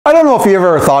know if you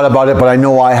ever thought about it, but I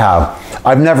know I have.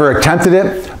 I've never attempted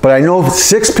it, but I know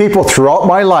 6 people throughout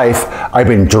my life I've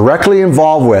been directly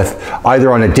involved with,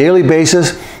 either on a daily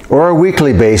basis or a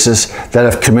weekly basis, that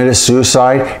have committed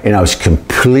suicide, and I was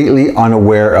completely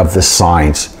unaware of the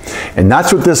signs. And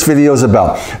that's what this video is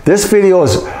about. This video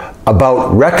is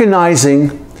about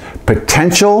recognizing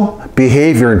potential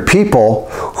behavior in people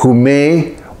who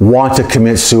may want to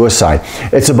commit suicide.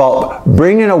 It's about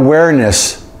bringing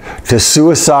awareness to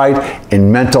suicide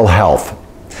and mental health.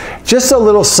 Just a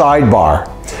little sidebar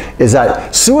is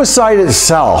that suicide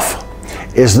itself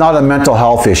is not a mental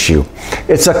health issue.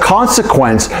 It's a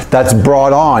consequence that's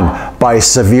brought on by a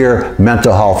severe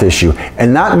mental health issue.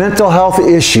 And that mental health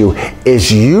issue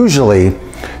is usually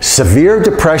severe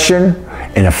depression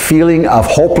and a feeling of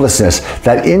hopelessness.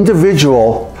 That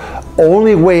individual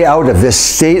only way out of this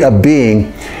state of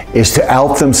being is to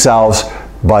out themselves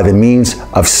by the means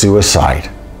of suicide.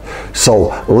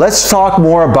 So let's talk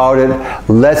more about it.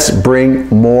 Let's bring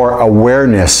more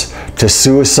awareness to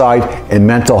suicide and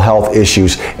mental health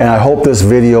issues. And I hope this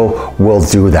video will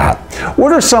do that.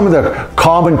 What are some of the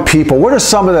common people? What are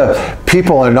some of the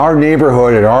people in our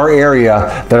neighborhood, in our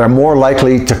area, that are more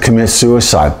likely to commit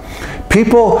suicide?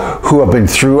 People who have been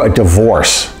through a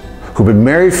divorce, who've been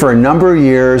married for a number of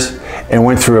years and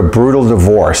went through a brutal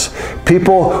divorce.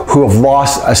 People who have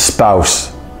lost a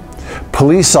spouse.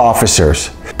 Police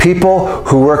officers. People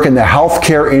who work in the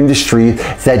healthcare industry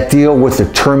that deal with the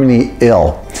terminally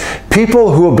ill.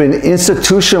 People who have been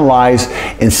institutionalized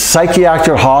in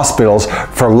psychiatric hospitals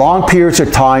for long periods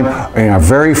of time and are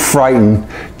very frightened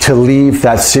to leave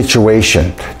that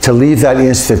situation, to leave that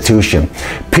institution.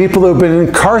 People who have been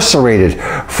incarcerated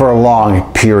for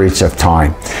long periods of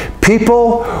time.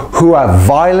 People who have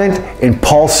violent,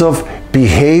 impulsive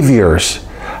behaviors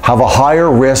have a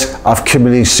higher risk of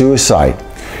committing suicide.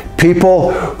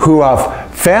 People who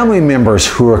have family members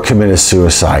who have committed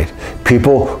suicide.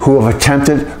 People who have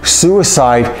attempted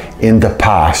suicide in the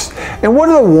past. And what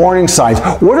are the warning signs?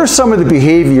 What are some of the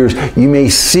behaviors you may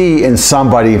see in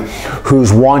somebody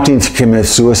who's wanting to commit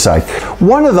suicide?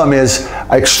 One of them is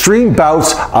extreme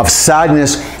bouts of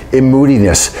sadness and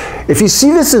moodiness. If you see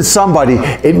this in somebody,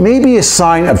 it may be a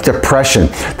sign of depression,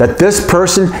 that this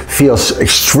person feels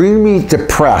extremely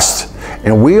depressed.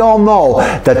 And we all know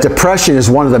that depression is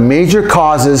one of the major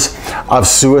causes of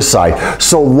suicide.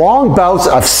 So long bouts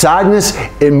of sadness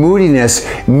and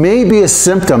moodiness may be a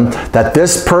symptom that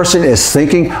this person is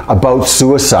thinking about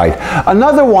suicide.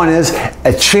 Another one is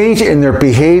a change in their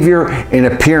behavior and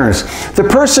appearance. The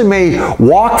person may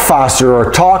walk faster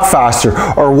or talk faster,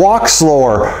 or walk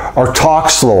slower or talk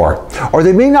slower. Or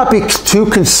they may not be too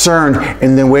concerned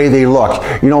in the way they look.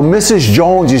 You know, Mrs.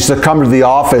 Jones used to come to the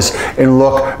office and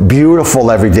look beautiful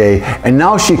every day, and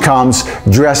now she comes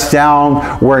dressed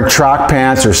down, wearing track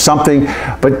pants or something,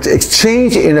 but it's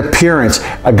change in appearance.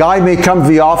 A guy may come to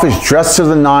the office dressed to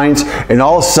the nines, and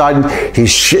all of a sudden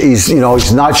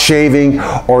he's not shaving,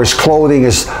 or his clothing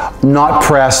is not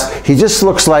pressed. He just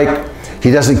looks like he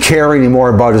doesn't care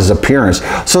anymore about his appearance.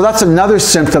 So that's another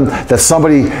symptom that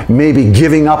somebody may be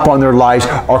giving up on their lives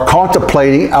or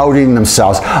contemplating outing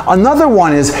themselves. Another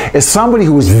one is somebody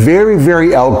who is very,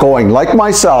 very outgoing, like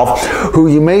myself, who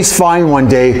you may find one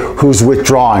day who's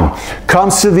withdrawing,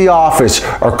 comes to the office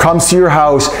or comes to your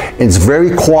house and is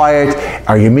very quiet,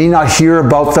 or you may not hear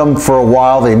about them for a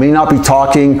while. They may not be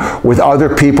talking with other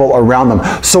people around them.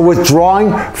 So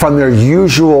withdrawing from their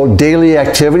usual daily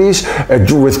activities,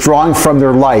 withdrawing from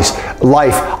their life,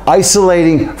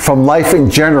 isolating from life in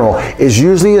general, is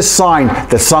usually a sign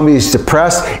that somebody is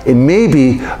depressed and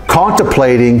maybe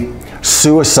contemplating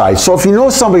suicide. So if you know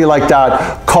somebody like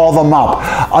that, call them up.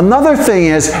 Another thing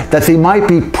is that they might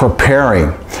be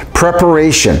preparation.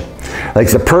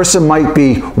 Like the person might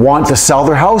be wanting to sell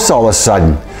their house all of a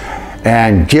sudden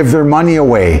and give their money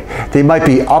away. They might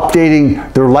be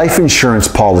updating their life insurance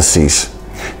policies.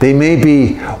 They may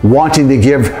be wanting to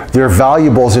give their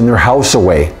valuables in their house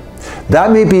away.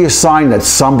 That may be a sign that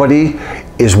somebody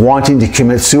is wanting to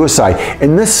commit suicide.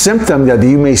 And this symptom that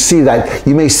you may see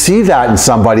that in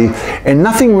somebody, and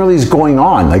nothing really is going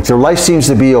on. Like their life seems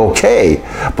to be okay,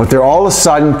 but they're all of a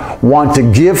sudden want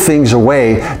to give things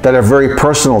away that are very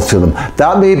personal to them.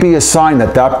 That may be a sign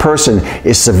that that person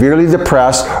is severely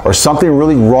depressed, or something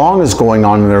really wrong is going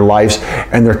on in their lives,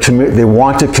 and they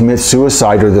want to commit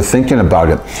suicide, or they're thinking about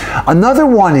it. Another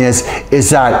one is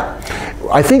that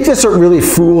I think this really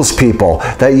fools people,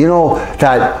 that, you know,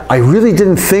 that I really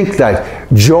didn't think that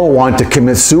Joe wanted to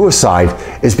commit suicide,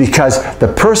 is because the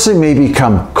person may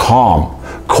become calm,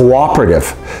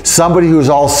 cooperative. Somebody who's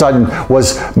all of a sudden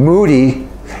was moody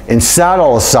and sad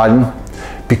all of a sudden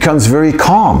becomes very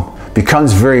calm.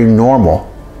 becomes very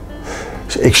normal.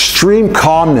 Extreme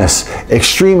calmness,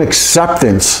 extreme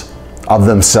acceptance of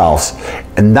themselves.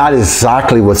 And that is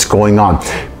exactly what's going on.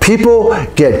 People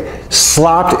get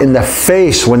slapped in the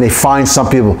face when they find some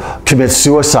people commit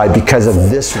suicide because of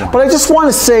this one. But I just want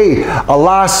to say a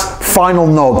last final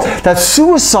note that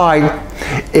suicide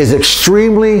is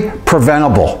extremely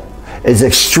preventable. It's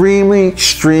extremely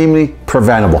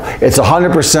preventable. It's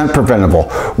 100%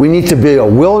 preventable. We need to build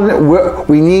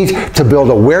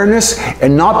awareness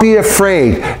and not be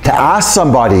afraid to ask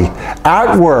somebody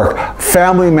at work,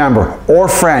 family member, or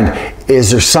friend,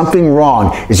 is there something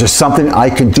wrong? Is there something I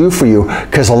can do for you?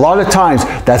 Because a lot of times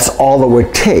that's all it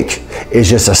would take, is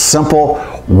just a simple,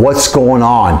 what's going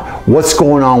on? What's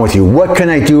going on with you? What can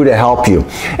I do to help you?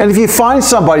 And if you find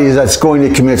somebody that's going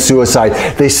to commit suicide,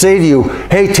 they say to you,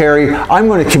 hey Terry, I'm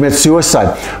going to commit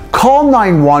suicide. Call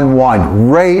 911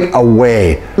 right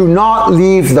away. Do not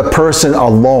leave the person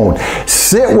alone.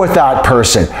 Sit with that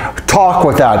person. Talk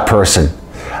with that person.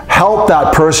 Help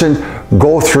that person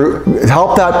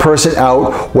help that person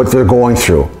out what they're going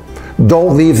through.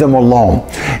 Don't leave them alone.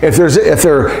 If there's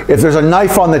a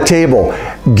knife on the table,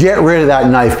 get rid of that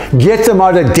knife. Get them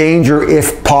out of danger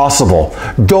if possible.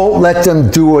 Don't let them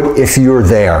do it if you're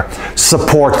there.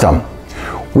 Support them.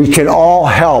 We can all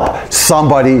help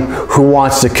somebody who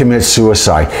wants to commit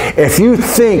suicide. If you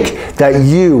think that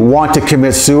you want to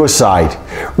commit suicide,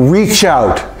 reach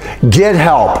out, get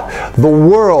help. The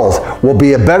world will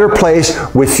be a better place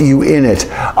with you in it.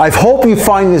 I hope you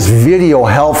find this video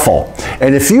helpful.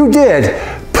 And if you did,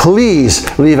 please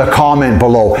leave a comment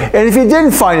below. And if you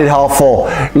didn't find it helpful,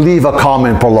 leave a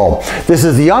comment below. This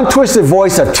is the untwisted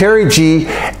voice of Terry G.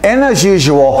 And as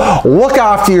usual, look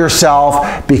after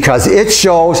yourself because it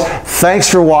shows. Thanks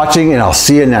for watching, and I'll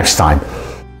see you next time.